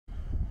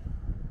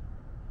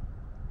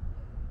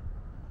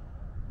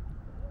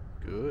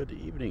Good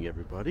evening,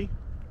 everybody.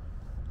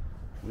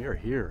 We are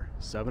here,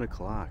 7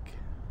 o'clock.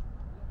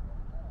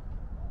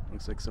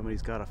 Looks like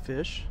somebody's got a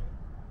fish.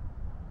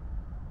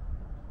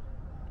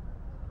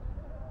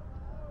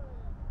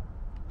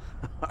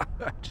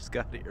 I just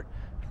got here.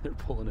 They're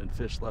pulling in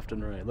fish left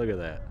and right. Look at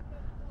that.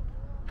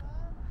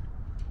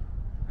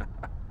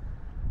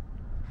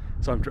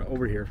 So I'm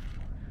over here.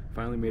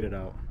 Finally made it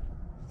out.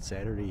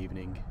 Saturday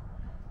evening.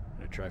 I'm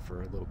gonna try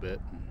for a little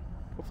bit and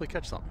hopefully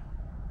catch something.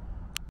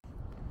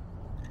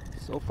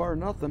 So far,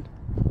 nothing.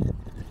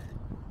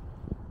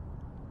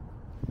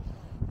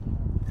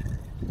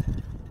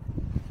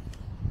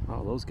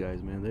 Oh, those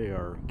guys, man, they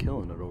are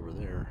killing it over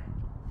there.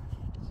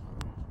 So,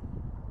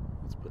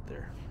 let's put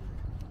there.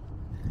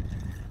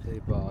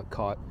 They've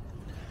caught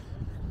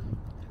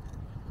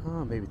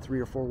maybe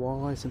 3 or 4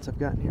 walleye since I've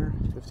gotten here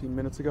 15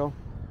 minutes ago.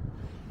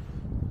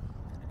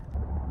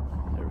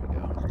 There we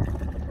go.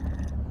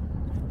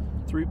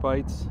 3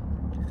 bites.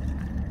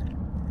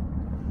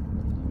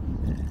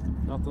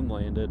 Nothing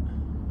landed.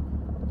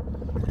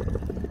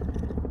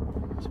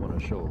 Just want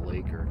to show a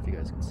laker, if you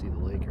guys can see the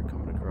laker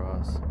coming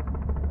across.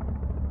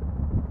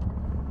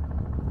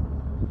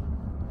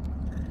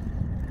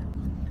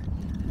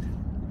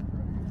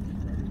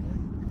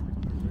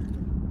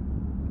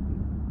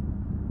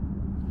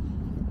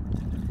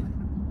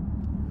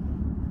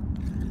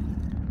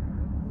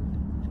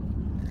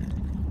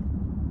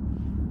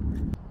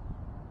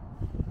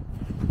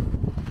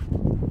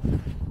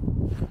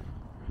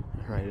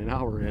 Alright, an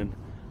hour in,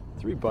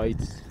 3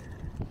 bites.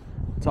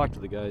 Talked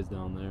to the guys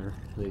down there.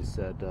 They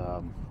said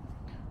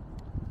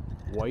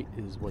white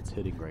is what's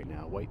hitting right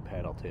now, white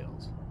paddle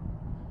tails.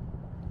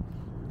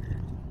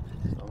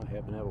 So I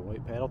happen to have a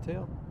white paddle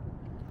tail.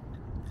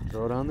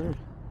 Throw it on there,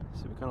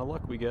 see what kind of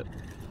luck we get.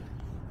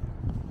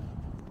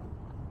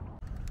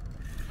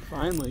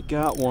 Finally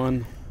got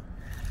one.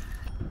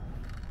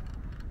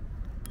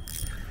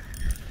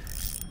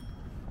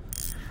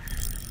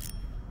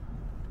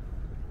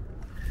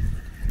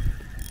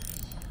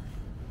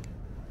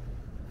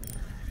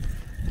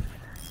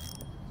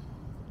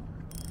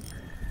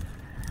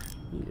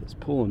 He is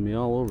pulling me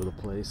all over the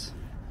place.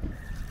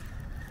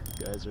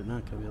 You guys are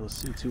not going to be able to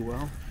see too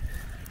well.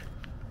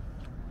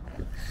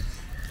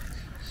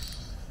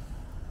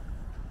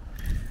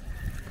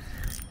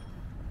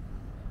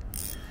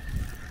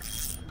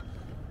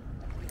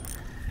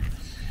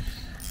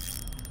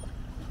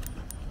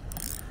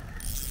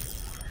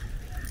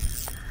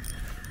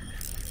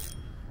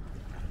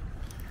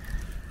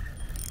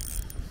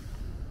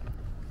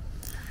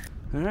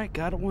 Alright,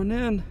 got one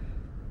in.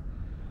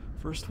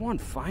 First one,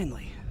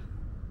 finally.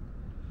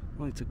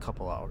 Only took a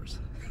couple hours.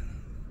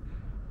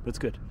 But it's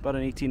good. About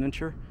an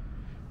 18-incher.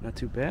 Not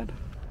too bad.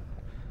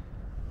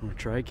 I'm going to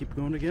try keep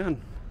going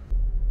again.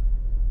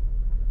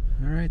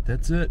 Alright,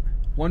 that's it.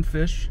 One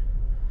fish.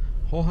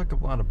 Whole heck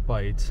of a lot of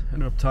bites.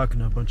 Ended up talking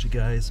to a bunch of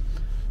guys.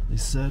 They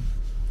said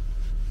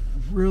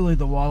really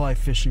the walleye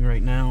fishing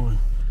right now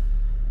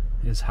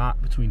is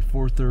hot between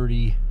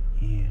 4:30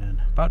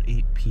 and about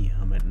 8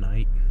 p.m. at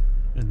night.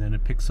 And then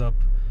it picks up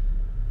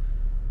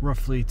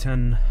roughly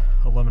 10,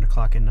 11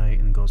 o'clock at night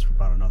and goes for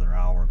about another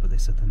hour. But they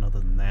said that other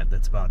than that,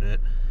 that's about it.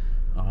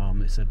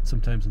 They said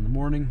sometimes in the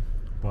morning,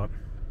 but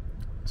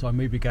so I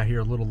maybe got here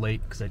a little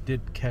late because I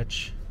did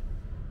catch,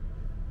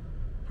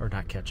 or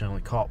not catch, I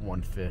only caught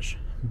one fish,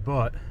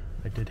 but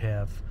I did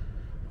have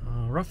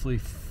roughly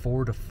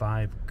 4 to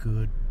 5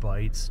 good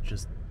bites.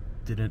 Just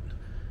didn't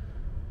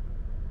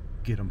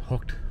get them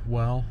hooked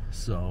well.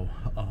 So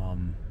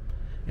and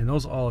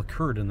those all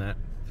occurred in that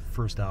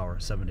first hour,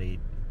 7 to 8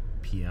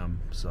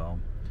 p.m. So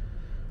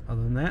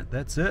other than that,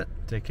 that's it.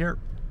 Take care.